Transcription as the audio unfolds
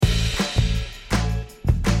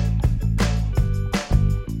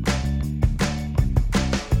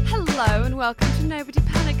welcome to Nobody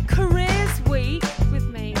Panic Careers Week with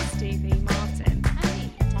me, Stevie Martin. And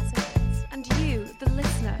me, Tessa Fitz. And you, the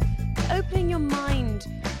listener, opening your mind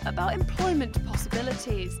about employment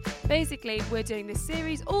possibilities. Basically, we're doing this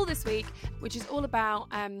series all this week, which is all about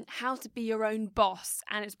how to be your own boss.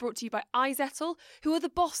 And it's brought to you by iZettle, who are the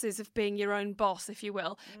bosses of being your own boss, if you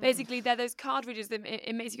will. Basically, they're those card readers that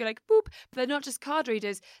it makes you go like, boop. But they're not just card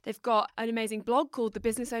readers. They've got an amazing blog called The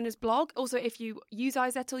Business Owner's Blog. Also, if you use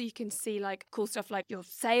iZettle, you can see like cool stuff like your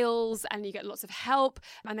sales and you get lots of help.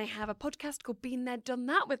 And they have a podcast called Been There, Done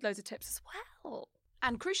That with loads of tips as well.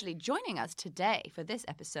 And crucially, joining us today for this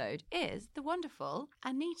episode is the wonderful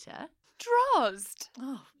Anita. Drozd.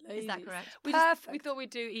 Oh, is that correct? We thought we'd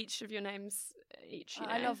do each of your names each. You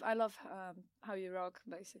know? I love How You Rock,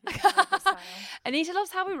 basically. I love the style. Anita loves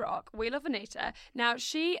How We Rock. We love Anita. Now,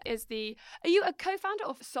 she is are you a co-founder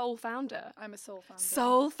or sole founder? I'm a sole founder.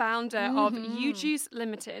 Sole founder of UJuice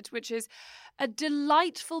Limited, which is a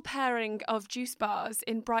delightful pairing of juice bars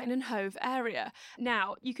in Brighton and Hove area.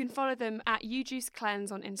 Now, you can follow them at UJuice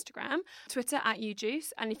Cleanse on Instagram, Twitter at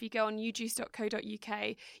UJuice, and if you go on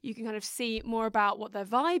ujuice.co.uk, you can kind of see more about what their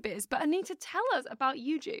vibe is. But Anita, tell us about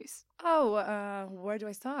UJuice. Where do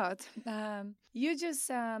I start?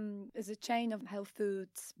 UJuice is a chain of health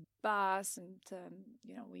foods, bars, and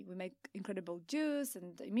we make incredible juice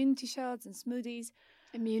and immunity shots and smoothies.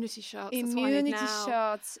 Immunity shots. Immunity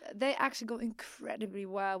shots. They actually go incredibly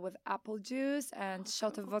well with apple juice and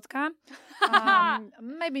shot of vodka.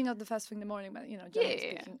 Maybe not the first thing in the morning, but generally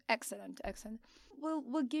speaking, excellent.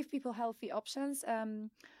 We'll give people healthy options.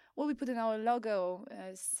 What we put in our logo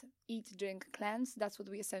is eat, drink, cleanse. That's what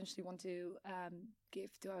we essentially want to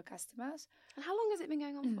give to our customers. And how long has it been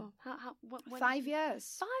going on for? When 5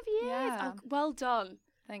 years. 5 years. Yeah. Oh, well done.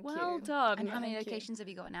 Thank you. Well done. And how many locations have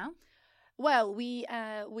you got now? Well, we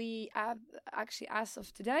have actually, as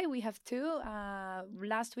of today, we have 2.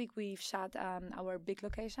 Last week we've shut our big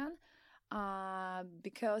location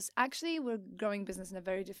because actually we're growing business in a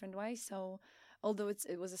very different way. So although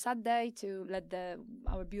it was a sad day to let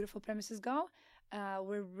our beautiful premises go,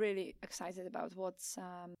 we're really excited about what's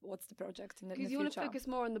the project in the future. Because you want to focus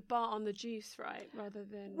more on the bar, on the juice, right, rather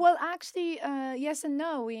than. Well, actually, yes and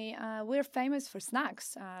no. We're famous for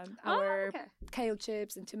snacks. Our kale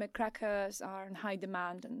chips and turmeric crackers are in high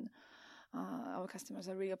demand, and our customers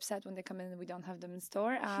are really upset when they come in and we don't have them in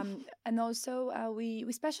store. And also,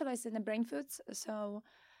 we specialize in the brain foods, so.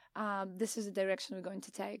 This is the direction we're going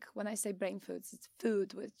to take. When I say brain foods, it's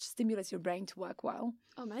food which stimulates your brain to work well.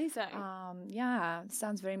 Amazing. It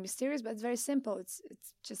sounds very mysterious, but it's very simple. It's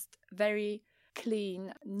just very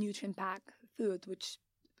clean, nutrient-packed food which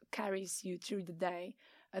carries you through the day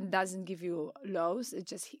and doesn't give you lows. It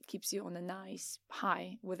just keeps you on a nice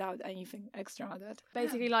high without anything extra added.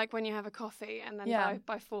 Basically, like when you have a coffee and then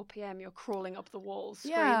by 4 p.m. you're crawling up the walls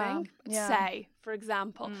screaming, say, for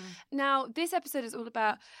example. Now, this episode is all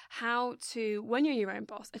about how to, when you're your own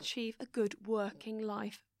boss, achieve a good working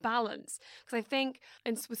life balance. Because I think,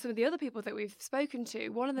 and with some of the other people that we've spoken to,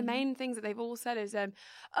 one of the main things that they've all said is,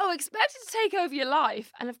 expect it to take over your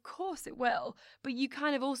life. And of course it will. But you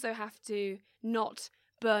kind of also have to not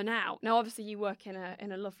burn out. Now, obviously, you work in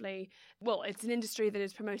a lovely, it's an industry that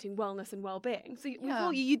is promoting wellness and well-being. So we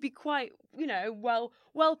thought you'd be quite,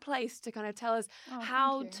 well placed to kind of tell us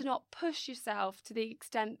how to not push yourself to the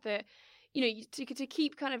extent that, to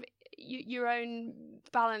keep kind of your own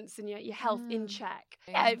balance and your health in check.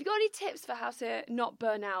 Yeah, have you got any tips for how to not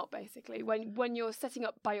burn out, basically, when you're setting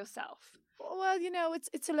up by yourself? Well,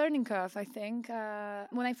 it's a learning curve, I think.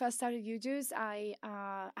 When I first started UJuice, I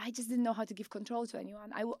just didn't know how to give control to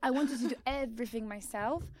anyone. I wanted to do everything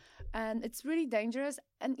myself, and it's really dangerous.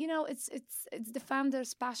 And, it's the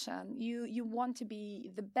founder's passion. You want to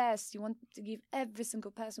be the best. You want to give every single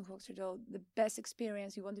person who works for you the best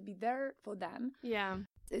experience. You want to be there for them. Yeah.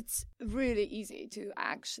 It's really easy to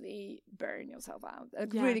actually burn yourself out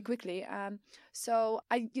really quickly. So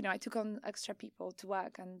I took on extra people to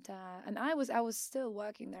work, and I was still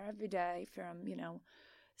working there every day from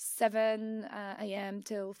 7 a.m.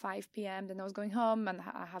 till 5 p.m. Then I was going home, and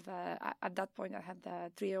at that point I had a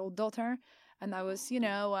 3-year-old daughter, and I was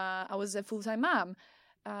I was a full-time mom.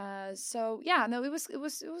 It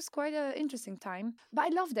was quite an interesting time, but I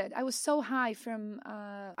loved it. I was so high from,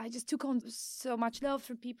 I just took on so much love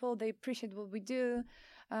from people. They appreciate what we do,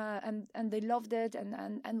 and they loved it,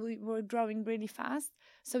 and we were growing really fast.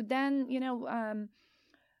 So then,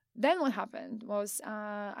 then what happened was,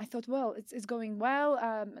 I thought, it's going well,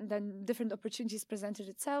 and then different opportunities presented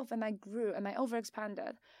itself, and I grew and I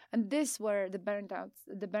overexpanded, and this where the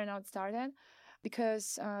burnout started.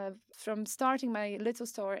 because from starting my little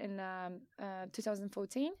store in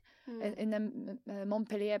 2014 in a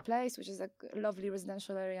Montpellier place, which is a lovely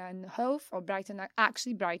residential area in Hove or Brighton,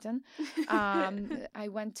 actually Brighton, I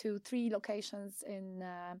went to 3 locations in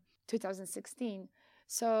 2016.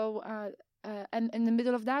 So, and in the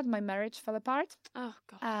middle of that, my marriage fell apart. Oh,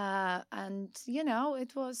 God. And,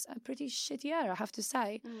 it was a pretty shit year, I have to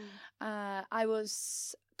say. I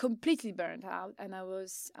was completely burnt out, and I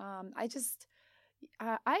was, I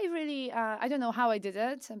really, I don't know how I did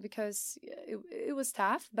it, because it was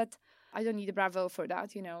tough, but I don't need a bravo for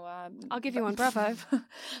that, I'll give you one, bravo.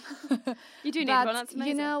 You do need one, that's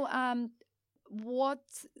amazing. What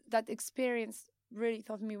that experience really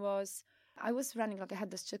taught me was I was running like a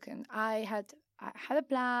headless chicken. I had a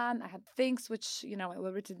plan, I had things which,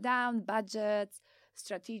 were written down, budgets,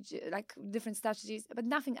 strategy, like different strategies, but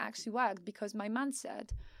nothing actually worked because my mindset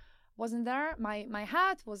wasn't there. My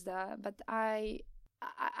heart was there, but I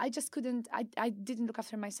just couldn't. I didn't look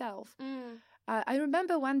after myself. I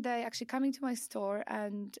remember one day actually coming to my store,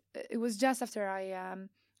 and it was just after I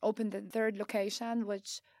opened the 3rd location,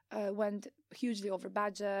 which went hugely over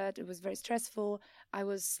budget. It was very stressful. I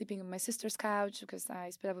was sleeping on my sister's couch because I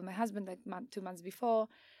split up with my husband like 2 months before.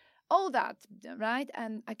 All that, right?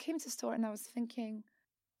 And I came to the store and I was thinking,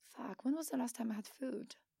 fuck, when was the last time I had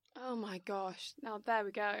food? Oh my gosh. Now there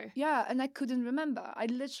we go. Yeah, and I couldn't remember. I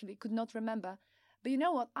literally could not remember. But you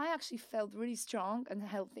know what? I actually felt really strong and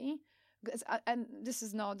healthy. And this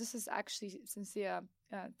is actually a sincere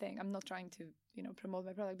thing. I'm not trying to, promote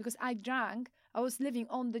my product, because I was living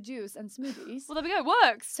on the juice and smoothies. Well, there we go. It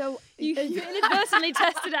works. So you inadvertently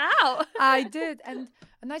tested it out. I did. And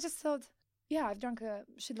I just thought, yeah, I've drunk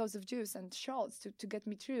shitloads of juice and shots to get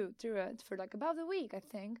me through it for like about a week, I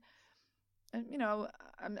think. And,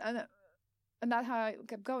 and that's how I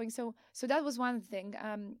kept going. So that was one thing.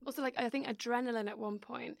 Also, I think adrenaline at one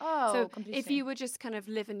point. Oh, so completely. If you were just kind of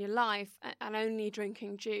living your life and only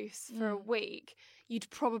drinking juice for a week, you'd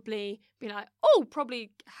probably be like,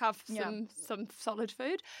 probably have some solid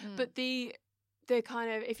food. But the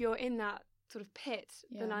kind of, if you're in that sort of pit,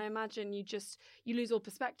 then I imagine you lose all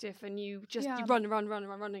perspective and you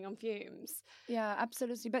running on fumes. Yeah,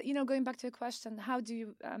 absolutely. But going back to the question, how do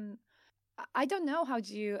you? I don't know how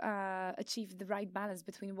do you achieve the right balance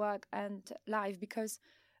between work and life, because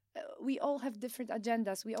we all have different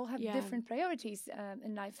agendas. We all have different priorities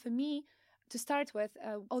in life. For me, to start with,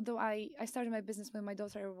 although I started my business when my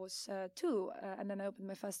daughter was 2, and then I opened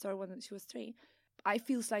my first store when she was 3. I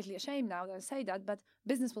feel slightly ashamed now that I say that, but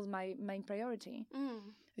business was my main priority.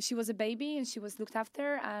 She was a baby and she was looked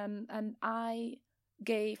after, and I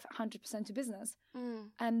gave 100% to business.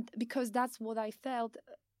 And because that's what I felt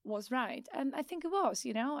was right, and I think it was,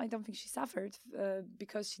 I don't think she suffered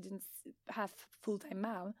because she didn't have full-time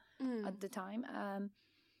mom at the time.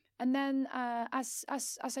 And then as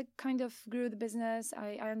I kind of grew the business,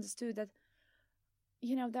 I understood that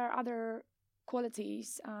there are other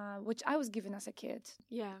qualities which I was given as a kid,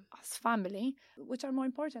 as family, which are more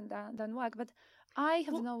important than work. But I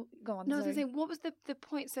have go on. No, I was going to say, what was the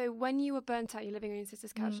point? So when you were burnt out, you're living on your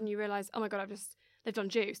sister's couch, and you realised, oh my God, I've just lived on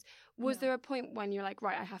juice. Was there a point when you're like,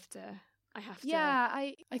 right, I have to? Yeah,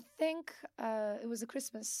 I think it was a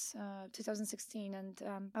Christmas 2016, and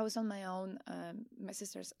I was on my own, my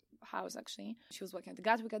sister's house actually. She was working at the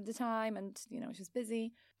Gatwick at the time, and she was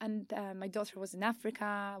busy, and my daughter was in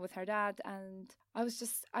Africa with her dad, and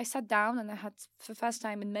I sat down, and I had, for the first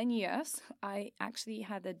time in many years, I actually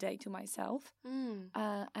had a day to myself,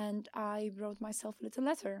 and I wrote myself a little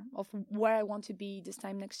letter of where I want to be this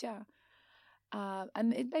time next year.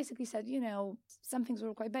 And it basically said, some things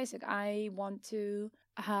were quite basic. I want to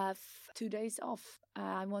have 2 days off.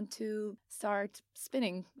 I want to start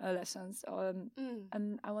spinning lessons.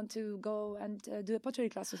 And I want to go and do a pottery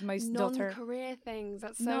class with my daughter. Non-career things.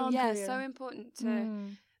 That's so important to...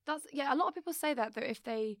 That's a lot of people say that if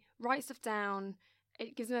they write stuff down,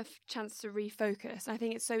 it gives them a chance to refocus. And I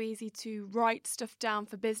think it's so easy to write stuff down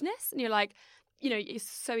for business. And you're like... it's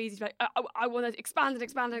so easy to be like, I want to expand.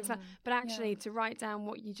 But actually to write down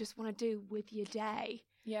what you just want to do with your day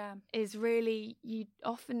is really, you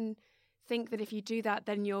often think that if you do that,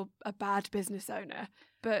 then you're a bad business owner.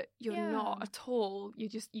 But you're not at all.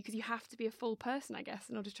 Because you have to be a full person, I guess,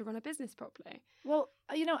 in order to run a business properly. Well,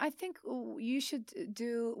 I think you should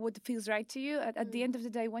do what feels right to you. At the end of the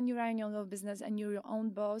day, when you run your own business and you're your own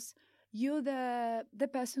boss, you're the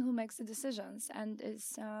person who makes the decisions, and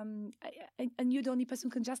and you're the only person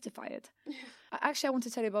who can justify it. Actually, I want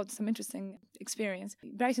to tell you about some interesting experience.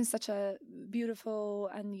 Brighton's such a beautiful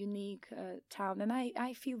and unique town, and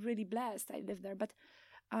I feel really blessed I live there. But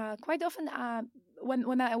quite often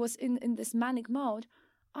when I was in this manic mode,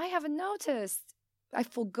 I haven't noticed. I've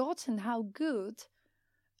forgotten how good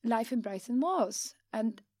life in Brighton was,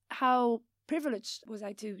 and how privileged was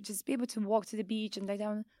I to just be able to walk to the beach and lay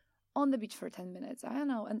down on the beach for 10 minutes. I don't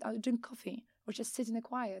know, and I'll drink coffee or just sit in the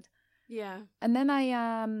quiet. Yeah. And then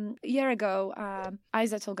a year ago,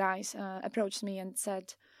 iZettle guys approached me and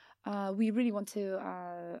said, we really want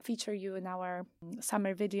to feature you in our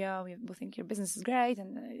summer video. We think your business is great,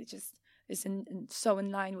 and it just is so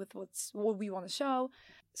in line with what we want to show.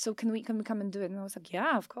 So can we come and do it? And I was like,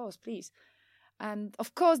 yeah, of course, please. And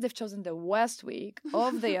of course, they've chosen the worst week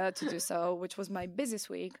of the year to do so, which was my busiest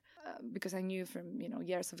week, because I knew from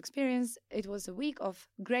years of experience, it was a week of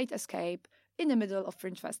Great Escape in the middle of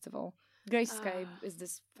Fringe Festival. Great Escape is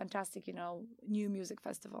this fantastic, new music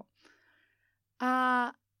festival.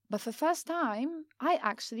 But for the first time, I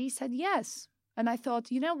actually said yes. And I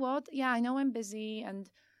thought, you know what? Yeah, I know I'm busy and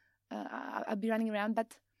I'll be running around,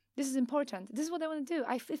 but this is important. This is what I want to do.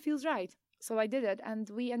 It feels right. So I did it, and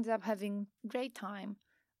we ended up having a great time.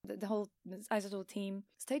 The whole iZettle team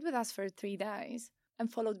stayed with us for 3 days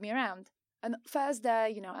and followed me around. And first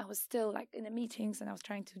day, I was still like in the meetings and I was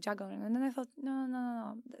trying to juggle. And then I thought,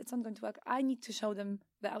 no, it's not going to work. I need to show them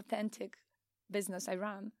the authentic business I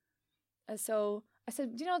run. So I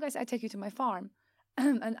said, guys, I take you to my farm.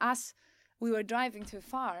 And as we were driving to a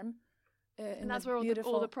farm, and that's where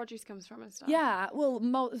all the produce comes from and stuff. Yeah, well,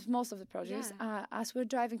 most of the produce. Yeah. As we're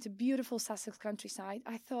driving to beautiful Sussex countryside,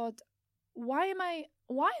 I thought, why am I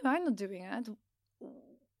not doing it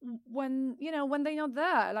when they're not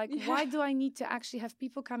there? Like, why do I need to actually have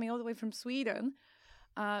people coming all the way from Sweden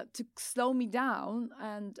to slow me down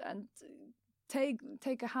and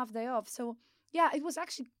take a half day off? So yeah, it was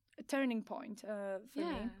actually a turning point for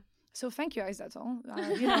me. So thank you, iZettle.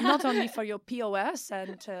 Not only for your POS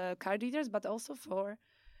and card readers, but also for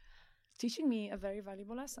teaching me a very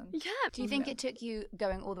valuable lesson. Yeah. Do you think it took you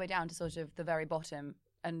going all the way down to sort of the very bottom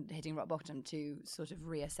and hitting rock bottom to sort of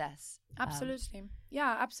reassess? Absolutely.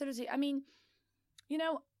 Yeah, absolutely. I mean,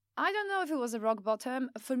 I don't know if it was a rock bottom.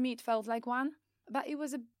 For me, it felt like one, but it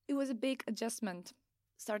was a big adjustment,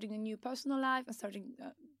 starting a new personal life and starting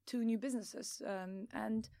 2 new businesses,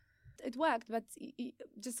 and it worked. But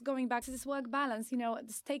just going back to this work balance,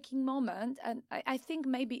 this taking moment, and I think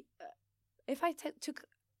maybe if I took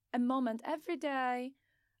a moment every day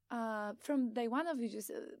from day one of you,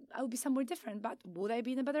 I would be somewhere different. But would I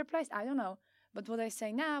be in a better place? I don't know. But what I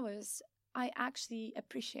say now is I actually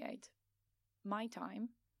appreciate my time,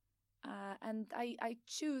 and I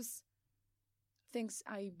choose things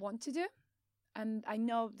I want to do, and I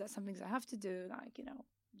know that some things I have to do, like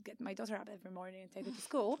get my daughter up every morning and take her to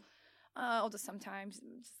school. Although sometimes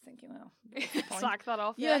I'm just thinking, well, slack that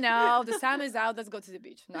off. The sun is out. Let's go to the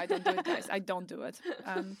beach. No, I don't do it, guys. I don't do it.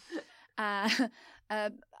 But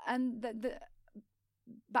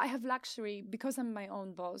I have luxury because I'm my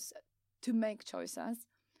own boss to make choices.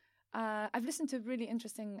 I've listened to a really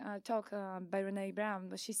interesting talk by Brené Brown,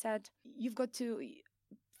 where she said, "You've got to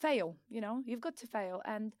fail. You've got to fail."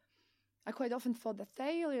 And I quite often thought that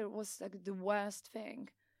failure was like the worst thing,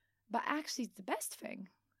 but actually it's the best thing.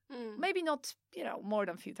 Maybe not, more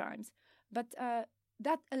than a few times, but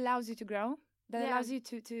that allows you to grow. That allows you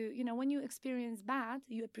to when you experience bad,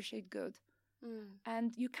 you appreciate good.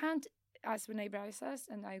 And you can't, as Brené Brown says,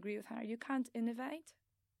 and I agree with her, you can't innovate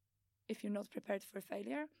if you're not prepared for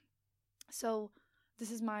failure. So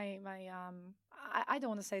this is my I don't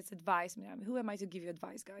want to say it's advice. I mean, who am I to give you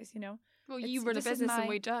advice, guys? Well, you run a business and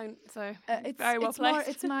we don't, so it's very well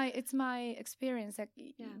placed. It's my experience. Like,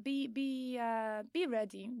 be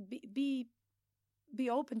ready. Be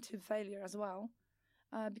open to failure as well,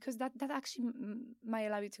 because that actually might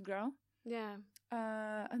allow you to grow. Yeah.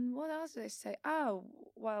 And what else did I say? Oh,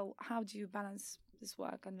 well, how do you balance this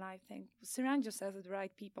work and life thing? Surround yourself with the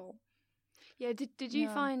right people. Yeah, did you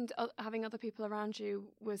find having other people around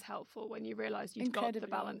you was helpful when you realised you'd got the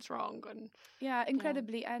balance wrong? And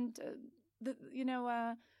incredibly. And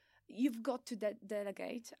you've got to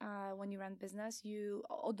delegate when you run business.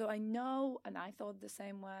 Although I know, and I thought the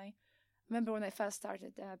same way. Remember when I first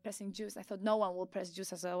started pressing juice, I thought no one will press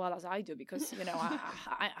juice as well as I do, because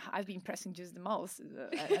I've been pressing juice the most.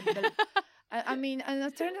 And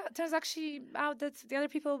it turns actually out that the other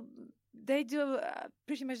people, they do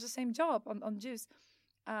pretty much the same job on juice,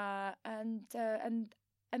 and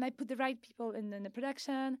I put the right people in the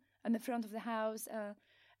production and the front of the house,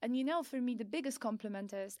 and for me the biggest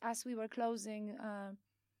compliment is, as we were closing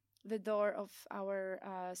the door of our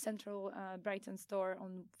central Brighton store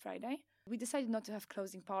on Friday, we decided not to have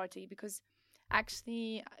closing party, because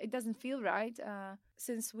actually it doesn't feel right,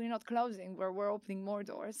 since we're not closing, we're opening more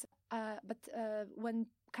doors. when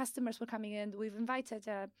customers were coming in, we've invited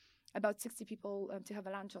about 60 people to have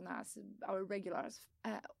a lunch on us, our regulars.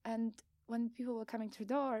 And when people were coming through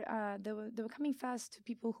the door, they were coming first to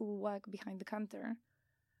people who work behind the counter,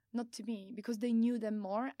 not to me, because they knew them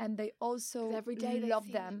more, and they also every day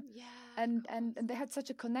loved them. Yeah. And they had such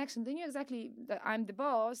a connection. They knew exactly that I'm the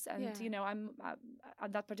boss, and you know, I'm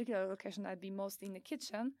at that particular location, I'd be mostly in the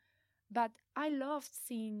kitchen. But I loved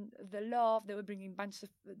seeing the love. They were bringing bunches of,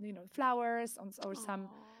 you know, flowers or some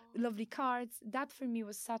lovely cards. That for me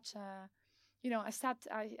was such a, you know, I sat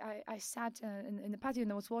in the patio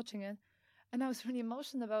and I was watching it, and I was really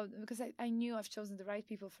emotional about it because I knew I've chosen the right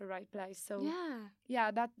people for the right place. So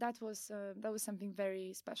that was something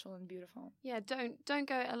very special and beautiful. Yeah, don't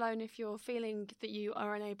go it alone if you're feeling that you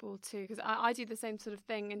are unable to, because I do the same sort of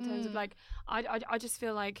thing in terms of like I just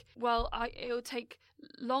feel like, well, it'll take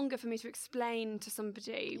longer for me to explain to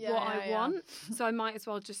somebody what I want, so I might as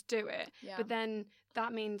well just do it. But then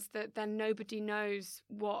that means that then nobody knows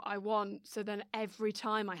what I want, so then every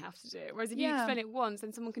time I have to do it. Whereas if you explain it once,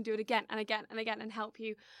 then someone can do it again and again and again and help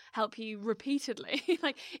you repeatedly.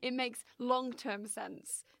 Like, it makes long-term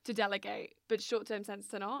sense to delegate, but short-term sense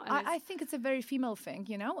to not. And I think it's a very female thing,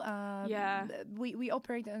 you know. We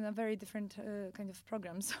operate in a very different kind of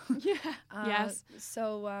programs. Yes.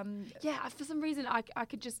 So for some reason I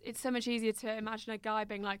could just, it's so much easier to imagine a guy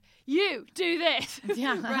being like, you do this.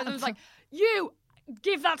 Whereas I was like, you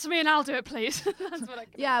give that to me and I'll do it, please. That's what I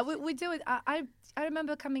can imagine. We do it. I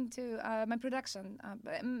remember coming to my production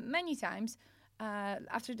many times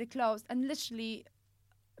after they closed, and literally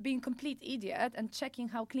being a complete idiot and checking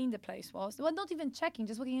how clean the place was. Well, not even checking,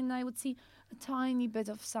 just walking in, and I would see a tiny bit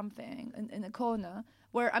of something in a corner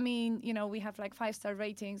where, I mean, you know, we have like 5-star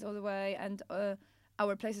ratings all the way, and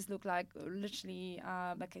our places look like literally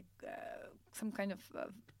like some kind of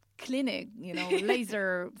clinic, you know,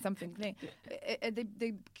 laser something thing.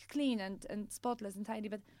 They clean and spotless and tidy,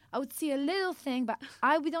 but I would see a little thing, but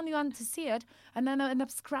we don't even want to see it, and then I end up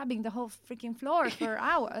scrubbing the whole freaking floor for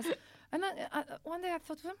hours. And then one day I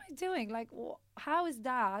thought, what am I doing? Like, how is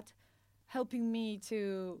that helping me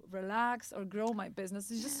to relax or grow my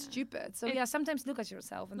business? It's just stupid. So sometimes look at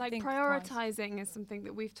yourself and like think prioritizing twice. Is something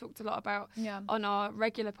that we've talked a lot about on our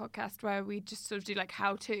regular podcast, where we just sort of do like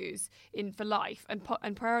how-tos for life, and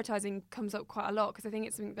prioritizing comes up quite a lot, because I think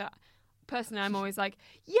it's something that personally I'm always like,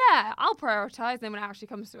 I'll prioritize, and then when it actually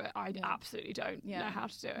comes to it, I absolutely don't know how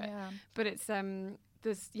to do it. But it's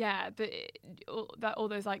there's all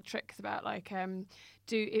those like tricks about like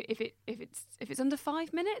if it's under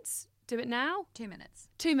 5 minutes, do it now. 2 minutes.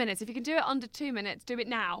 2 minutes. If you can do it under 2 minutes, do it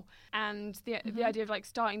now. And the idea of like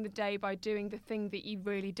starting the day by doing the thing that you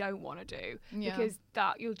really don't want to do, because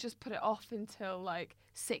that you'll just put it off until like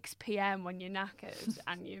 6 p.m. when you're knackered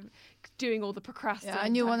and you're doing all the procrastinating.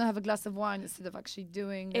 And you want to have a glass of wine instead of actually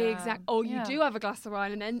doing exactly. Or you do have a glass of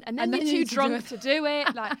wine, and then you're too drunk to do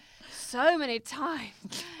it. Like so many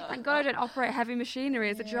times. Thank God I don't operate heavy machinery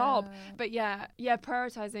as a job. But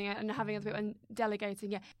prioritizing it and having other people and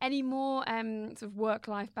delegating. Any more sort of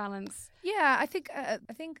work-life balance? I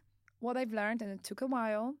think what I've learned, and it took a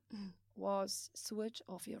while, was switch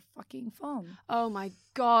off your fucking phone. Oh my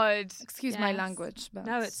God. Excuse my language, but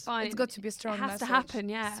no, it's fine. It's got to be a strong message. It has to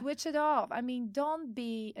happen, Switch it off. I mean, don't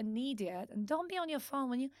be an idiot, and don't be on your phone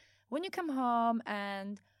when you come home,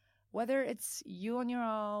 and whether it's you on your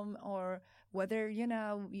own or whether, you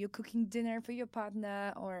know, you're cooking dinner for your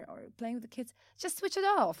partner or playing with the kids, just switch it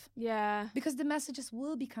off. Yeah. Because the messages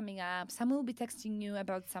will be coming up. Someone will be texting you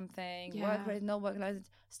about something. Work.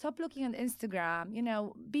 Stop looking at Instagram. You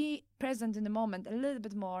know, be present in the moment a little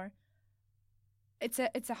bit more. It's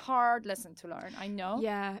a hard lesson to learn, I know.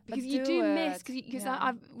 Yeah, because you do miss, because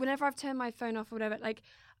whenever I've turned my phone off or whatever, like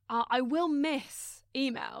I will miss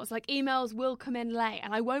emails. Like, emails will come in late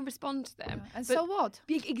and I won't respond to them. And so what?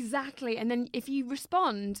 Exactly. And then if you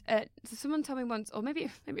respond, so someone told me once, or maybe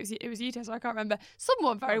it was you, Tess, I can't remember,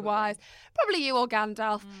 someone very wise, probably you or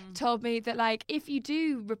Gandalf, told me that, like, if you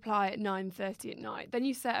do reply at 9:30 at night, then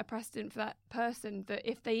you set a precedent for that person that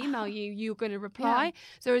if they email you, you're going to reply. Yeah.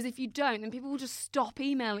 So whereas if you don't, then people will just stop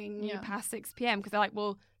emailing you past 6 p.m. because they're like,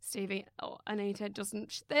 well, Stevie or Anita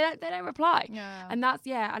they don't reply. And that's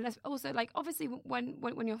and that's also, like, obviously when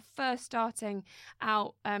when you're first starting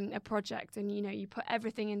out a project and you put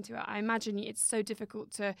everything into it, I imagine it's so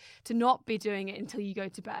difficult to not be doing it until you go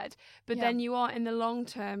to bed. But then you are in the long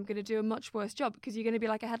term going to do a much worse job because you're going to be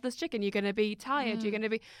like a headless chicken. You're going to be tired. You're going to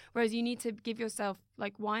be, whereas you need to give yourself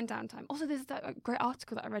like wind down time. Also, there's that great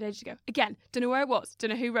article that I read ages ago. Again, don't know where it was, don't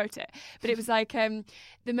know who wrote it, but it was like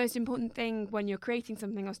the most important thing when you're creating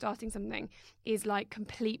something or starting something is like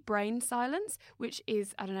complete brain silence, which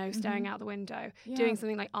is, I don't know, staring out the window, doing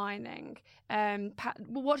something like ironing.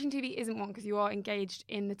 Watching TV isn't one because you are engaged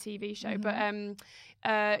in the TV show, but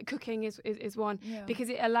cooking is one because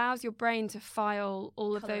it allows your brain to file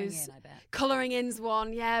all of those. Colouring in's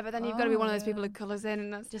one, but then you've got to be one of those people who colours in,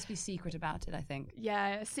 and that's just be secret about it. I think.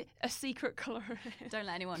 Yeah, a secret colourer. Don't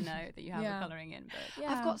let anyone know that you have a colouring in book.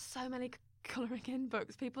 I've got so many colouring in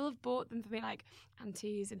books. People have bought them for me, like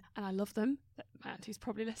aunties, and I love them. My aunties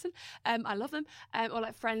probably listen. I love them. Or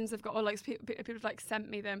like friends have got, or like people have like sent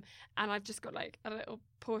me them, and I've just got like a little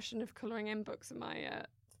portion of colouring in books in my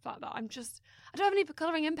flat that I don't have any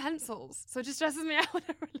colouring in pencils, so it just stresses me out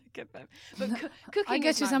whenever I look at them. But cooking, I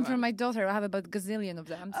get you some from my daughter. I have about a gazillion of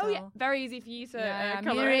them. So. Oh yeah, very easy for you to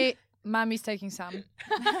colour in. Mommy's taking some.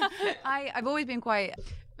 I've always been quite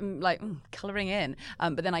colouring in,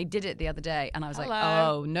 but then I did it the other day, and I was like,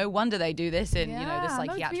 oh, no wonder they do this in the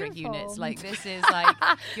psychiatric units. Like this is like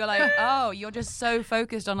you're like, oh, you're just so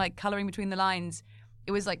focused on like colouring between the lines.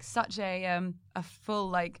 It was like such a full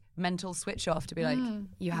like mental switch off to be like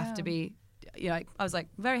you have to be. I was like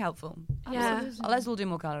very helpful. Yeah, let's all do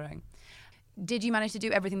more colouring. Did you manage to do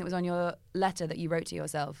everything that was on your letter that you wrote to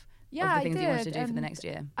yourself? Yeah, of the things I did. That you wanted to do for the next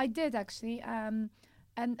year? I did actually, and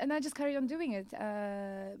I just carried on doing it.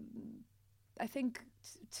 I think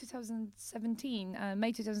 2017,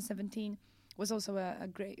 May 2017, was also a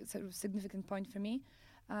great sort of significant point for me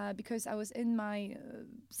because I was in my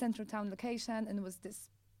central town location, and it was this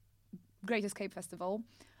Great Escape Festival.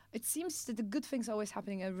 It seems that the good things are always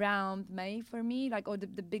happening around May for me, like all the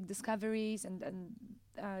big discoveries and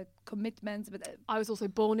commitments. But I was also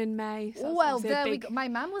born in May. So well, there we go. My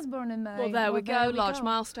mum was born in May. Well, there we go. Large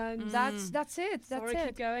milestones. That's it. Sorry,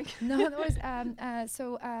 keep going. No, it was. I've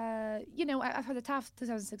had a tough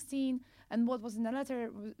 2016, and what was in the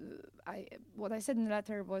letter, what I said in the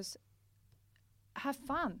letter was, have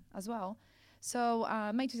fun as well. So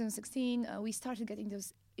May 2016, we started getting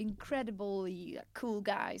those incredibly cool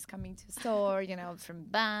guys coming to the store, from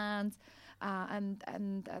bands and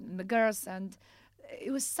the girls, and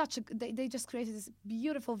it was such a. They just created this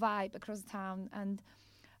beautiful vibe across the town, and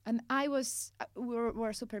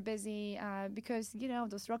we're super busy because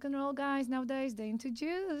those rock and roll guys nowadays, they into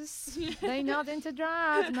juice, they not into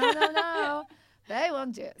drugs. No, they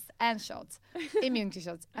want juice and shots, immunity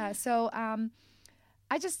shots.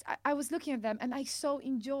 I was looking at them, and I so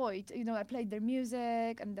enjoyed, I played their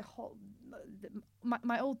music, and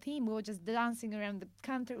my old team, we were just dancing around the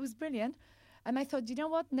counter. It was brilliant. And I thought, you know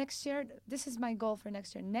what, next year, this is my goal for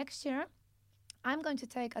next year. Next year, I'm going to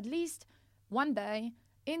take at least one day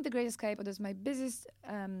in the Great Escape. It was my busiest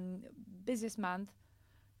month,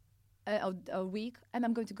 a week, and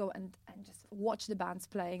I'm going to go and just watch the bands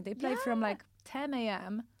playing. They play from like 10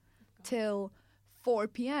 a.m. till 4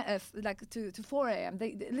 p.m. To 4 a.m.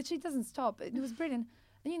 It literally doesn't stop. It was brilliant.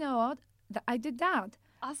 And you know what? I did that.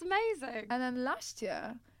 That's amazing. And then last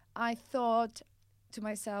year, I thought to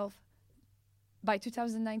myself, by May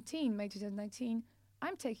 2019,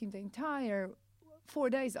 I'm taking the entire 4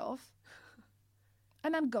 days off.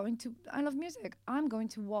 And I love music. I'm going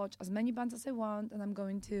to watch as many bands as I want, and I'm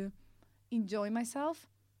going to enjoy myself.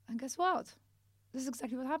 And guess what? This is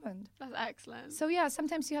exactly what happened. That's excellent. So yeah,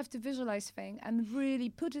 sometimes you have to visualize things and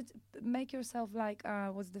really make yourself like,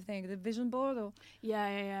 what's the thing, the vision board? Or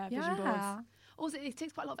vision boards. Also, it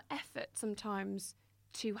takes quite a lot of effort sometimes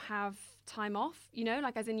to have time off,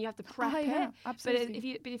 like as in you have to prep it.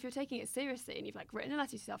 Absolutely. But if you're taking it seriously and you've like written a letter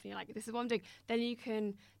to yourself and you're like, this is what I'm doing, then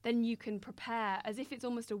you can prepare as if it's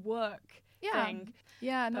almost a work thing.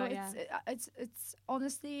 Yeah, no, it's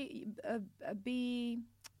honestly be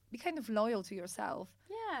kind of loyal to yourself.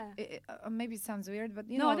 Yeah. Maybe it sounds weird, but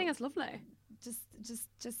I think that's lovely.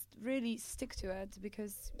 Just really stick to it,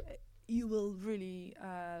 because you will really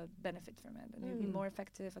benefit from it, and you'll be more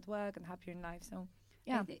effective at work and happier in life. So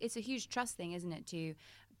yeah, it's a huge trust thing, isn't it, to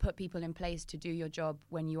put people in place to do your job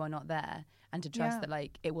when you are not there, and to trust that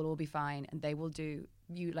like it will all be fine and they will do.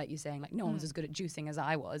 You, like you're saying, like no one's as good at juicing as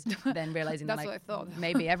I was, then realizing that's that, like, what I thought.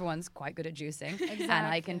 Maybe everyone's quite good at juicing. Exactly. And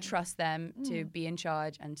I can trust them to be in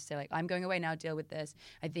charge and to say, like, I'm going away now, deal with this.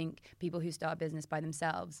 I think people who start a business by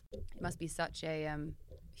themselves, it must be such a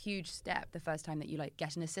huge step the first time that you like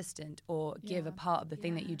get an assistant or give a part of the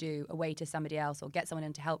thing that you do away to somebody else or get someone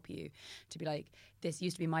in to help you, to be like, this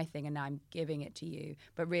used to be my thing and now I'm giving it to you.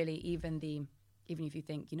 But really, even if you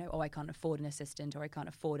think, I can't afford an assistant or I can't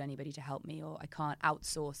afford anybody to help me or I can't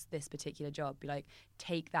outsource this particular job, be like,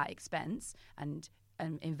 take that expense and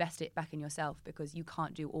invest it back in yourself, because you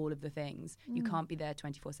can't do all of the things. You can't be there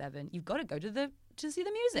 24/7. You've got to go to see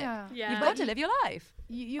the music. You've got to live your life.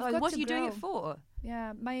 What are you doing it for?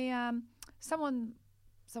 Yeah, my someone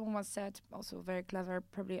once said, also very clever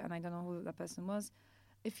probably, and I don't know who that person was,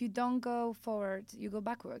 if you don't go forward, you go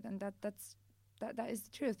backward, and that is the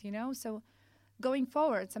truth, So going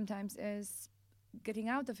forward sometimes is getting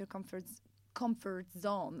out of your comfort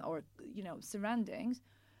zone or surroundings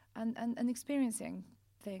and experiencing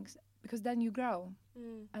things, because then you grow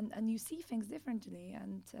and you see things differently,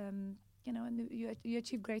 and and you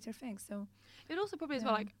achieve greater things. So it also probably as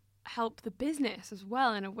well like help the business as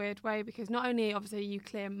well in a weird way, because not only obviously are you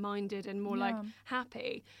clear-minded and more like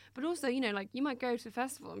happy, but also like you might go to a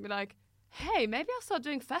festival and be like, hey, maybe I'll start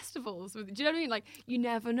doing festivals. Do you know what I mean? Like, you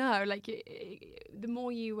never know. Like, the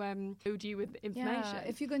more you load you with information. Yeah,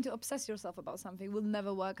 if you're going to obsess yourself about something, it will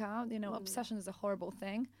never work out. Obsession is a horrible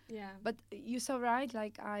thing. Yeah. But you're so right.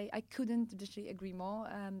 Like, I couldn't literally agree more.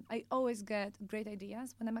 I always get great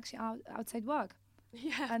ideas when I'm actually outside work.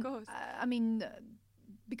 Yeah, of course.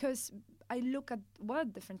 Because I look at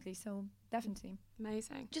work differently, so definitely.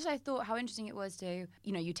 Amazing. Just I thought how interesting it was to,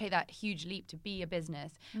 you take that huge leap to be a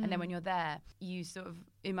business, and then when you're there, you sort of,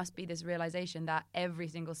 it must be this realization that every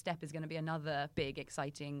single step is going to be another big,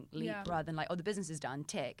 exciting leap, rather than like, the business is done,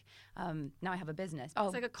 tick. Now I have a business.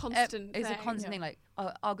 It's like a constant It's a constant thing, like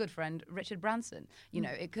our good friend, Richard Branson,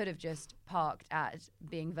 it could have just parked at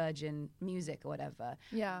being Virgin Music or whatever.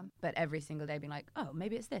 Yeah. But every single day being like,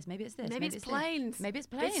 maybe it's this, maybe it's this. Maybe it's planes. Maybe it's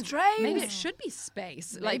planes. It's trains. Maybe it should be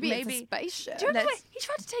space. Maybe it's a spaceship. Do you remember he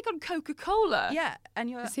tried to take on Coca-Cola? Yeah, and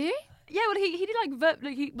you're... Is he? Yeah, well, he did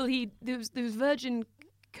there was Virgin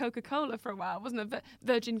Coca-Cola for a while, wasn't it?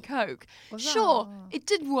 Virgin Coke. Sure, it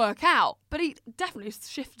did work out, but he definitely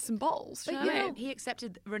shifted some balls. But he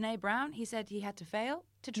accepted Renee Brown. He said he had to fail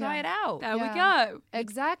to try it out. There we go.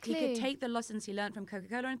 Exactly. He could take the lessons he learned from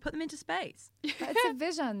Coca-Cola and put them into space. It's a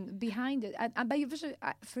vision behind it. And by vision,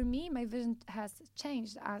 for me, my vision has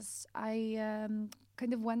changed as I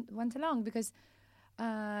kind of went along, because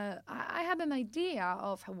I have an idea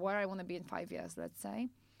of where I want to be in 5 years, let's say.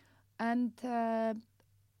 And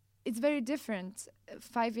it's very different.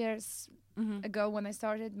 5 years ago when I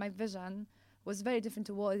started, my vision was very different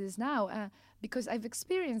to what it is now, because I've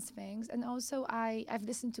experienced things, and also I've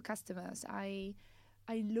listened to customers. I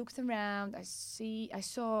looked around, I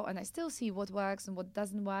saw, and I still see what works and what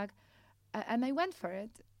doesn't work, and I went for it.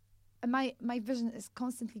 And my vision is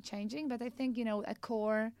constantly changing, but I think, a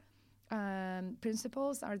core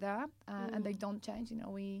principles are there, and they don't change.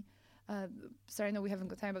 Sorry, I know we haven't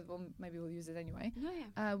got time, but maybe we'll use it anyway.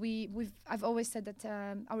 I've always said that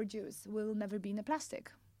our juice will never be in a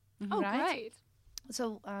plastic. Oh, right? Great!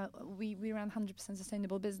 So we run 100%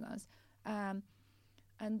 sustainable business, and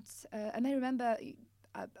I remember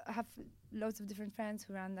I have loads of different friends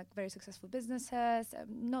who run like very successful businesses,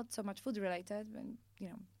 not so much food related, but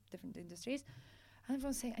different industries. And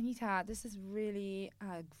everyone's saying, Anita, this is really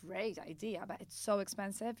a great idea, but it's so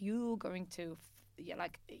expensive. You're going to,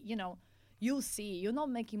 you'll see, you're not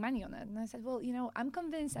making money on it. And I said, well, I'm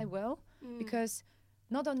convinced I will, because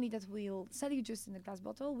not only that we'll sell you juice in a glass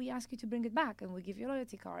bottle, we ask you to bring it back and we give you a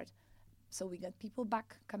loyalty card. So we get people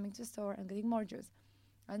back coming to the store and getting more juice.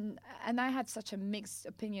 And I had such a mixed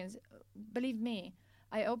opinions. Believe me,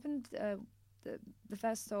 I opened the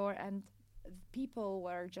first store, and people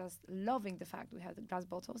were just loving the fact we had the glass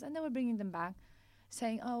bottles, and they were bringing them back,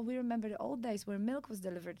 saying, "Oh, we remember the old days where milk was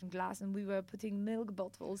delivered in glass, and we were putting milk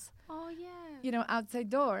bottles, outside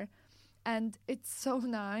door." And it's so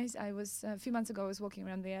nice. I was a few months ago. I was walking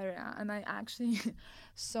around the area, and I actually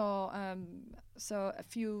saw a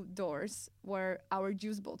few doors where our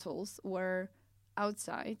juice bottles were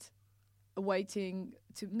outside, waiting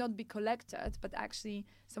to not be collected, but actually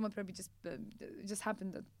someone probably just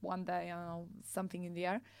happened that one day, I don't know, something in the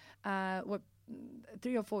air. What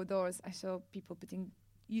 3 or 4 doors, I saw people putting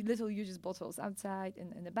little juice bottles outside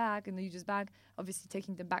in the bag, in the juice bag, obviously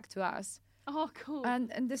taking them back to us. Oh, cool!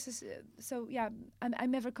 And this is so yeah. I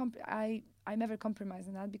never compromised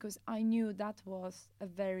on that, because I knew that was a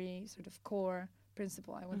very sort of core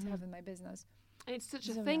principle I want to have in my business. And it's such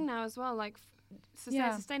a thing now as well. Like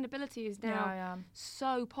sustainability is now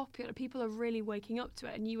so popular. People are really waking up to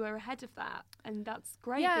it, and you were ahead of that. And that's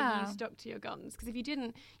great that you stuck to your guns. Because if you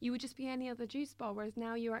didn't, you would just be any other juice bar. Whereas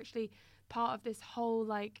now you're actually part of this whole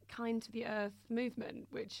like kind to the earth movement,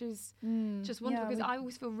 which is just wonderful, because I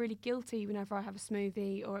always feel really guilty whenever I have a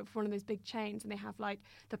smoothie or for one of those big chains and they have like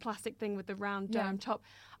the plastic thing with the round dome top.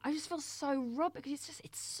 I just feel so robbed because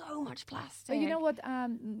it's so much plastic. But you know what?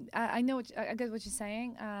 I know I get what you're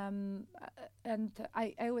saying, and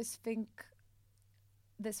I always think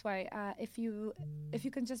this way: if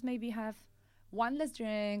you can just maybe have one less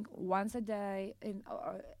drink once a day,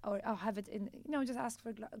 or have it in, just ask for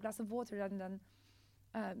a glass of water, and then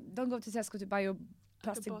don't go to Tesco to buy your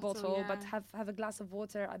plastic bottle, but have a glass of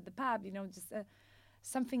water at the pub. Just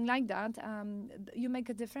something like that. You make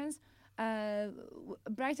a difference.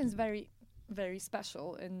 Brighton's very, very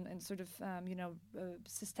special in sort of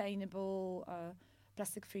sustainable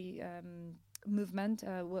plastic-free movement.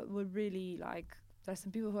 We're really like, there's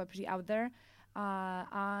some people who are pretty out there.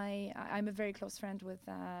 I'm a very close friend with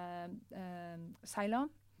Silo.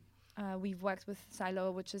 We've worked with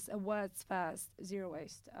Silo, which is a world's first zero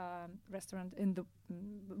waste restaurant in the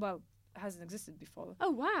hasn't existed before.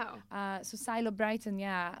 Oh wow! So Silo Brighton,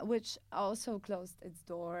 which also closed its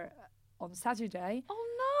door on Saturday. Oh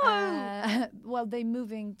no! Well, they're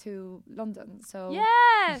moving to London, so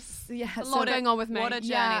yes, a lot going on with me. What a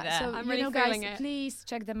journey there! So I'm really feeling it. Please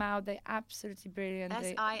check them out. They're absolutely brilliant.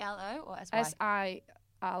 SILO or SY?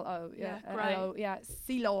 SILO, right.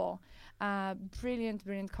 Silo.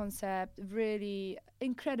 Brilliant concept. Really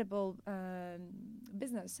incredible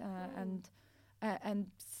business and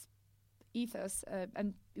ethos.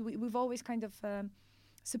 And we've always kind of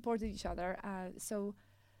supported each other. So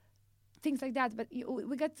things like that. But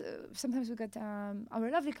we get sometimes our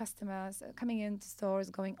lovely customers coming into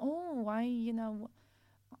stores going,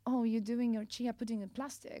 you're doing your chia pudding in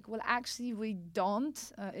plastic. Well, actually, we don't.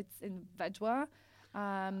 It's in Vegwa.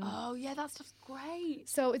 That stuff's great.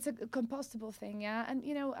 So it's a compostable thing, and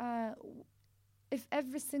if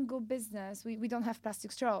every single business, we don't have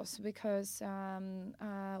plastic straws because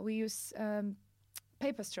we use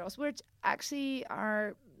paper straws, which actually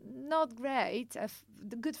are not great,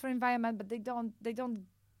 good for environment, but they don't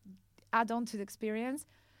add on to the experience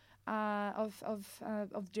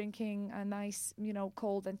of drinking a nice,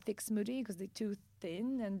 cold and thick smoothie, because they're too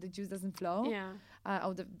thin and the juice doesn't flow.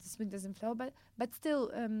 Or the smoothie doesn't flow. But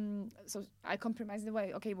still, so I compromise the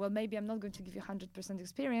way. Okay, well, maybe I'm not going to give you 100%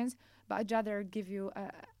 experience, but I'd rather give you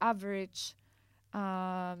an average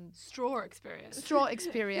straw experience,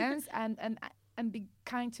 and be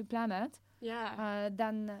kind to planet.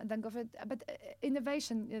 Than go for it. But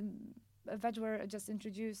innovation, Vegware just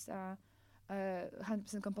introduced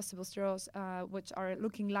 100% compostable straws, which are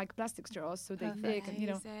looking like plastic straws, so they're thick,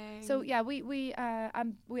 and So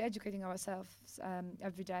we're educating ourselves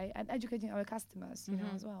every day and educating our customers,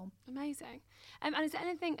 as well. Amazing. And is there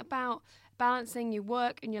anything about balancing your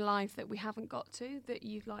work and your life that we haven't got to that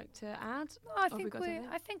you'd like to add? No, I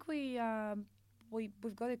think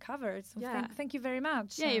we've got it covered. So thank you very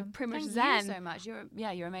much. Yeah, you're pretty much zen. Thank you so much.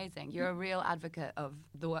 You're amazing. You're a real advocate of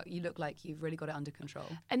the work. You look like you've really got it under control.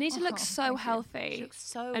 Anita looks so healthy. She looks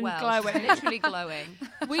so and well. glowing. She's literally glowing.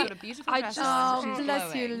 She's got a beautiful dress on. She's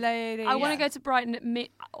bless glowing. you, lady. I want to go to Brighton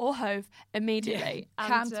or Hove immediately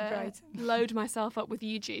and Brighton. load myself up with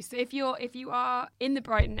U-Juice. So if you are in the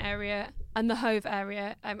Brighton area and the Hove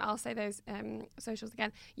area, I'll say those socials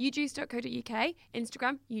again: ujuice.co.uk,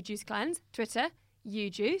 Instagram ujuice cleanse, Twitter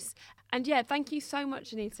U-Juice. And thank you so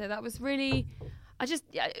much, Anita. That was really,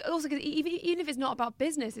 also because even if it's not about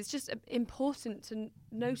business, it's just important to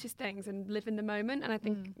notice things and live in the moment. And I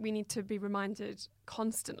think we need to be reminded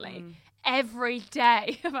constantly, every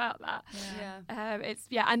day, about that.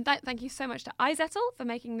 And thank you so much to iZettle for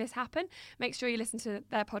making this happen. Make sure you listen to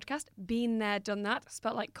their podcast, Been There, Done That,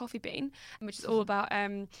 spelled like coffee bean, which is all about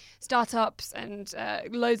startups and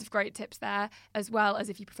loads of great tips there, as well as,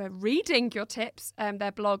 if you prefer reading your tips,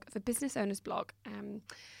 their blog, the Business Owners blog,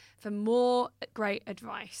 for more great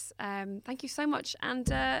advice. Thank you so much. And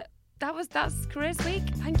that's Careers Week.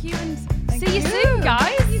 Thank you, and see you soon,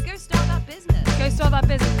 guys. You go start that business. Go start that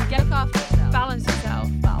business and look after yourself. Balance yourself.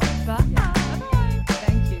 Bye.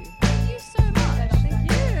 Thank you. Thank you so much.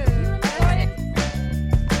 Thank you. You're amazing.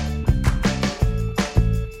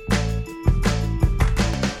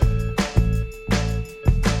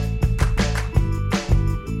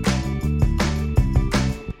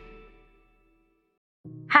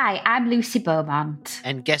 Hi, I'm Lucy Beaumont.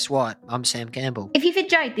 And guess what? I'm Sam Campbell. If you've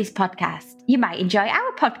enjoyed this podcast, you might enjoy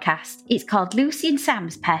our podcast. It's called Lucy and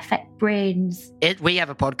Sam's Perfect Brains. We have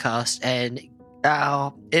a podcast, and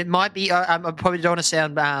it might be, I probably don't want to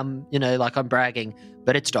sound, like I'm bragging,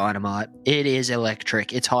 but it's dynamite. It is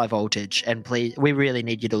electric. It's high voltage. And please, we really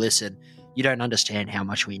need you to listen. You don't understand how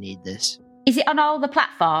much we need this. Is it on all the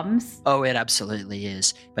platforms? Oh, it absolutely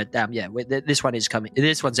is. But yeah, this one is coming.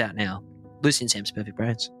 This one's out now. Lucy and Sam's Perfect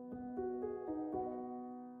Brands.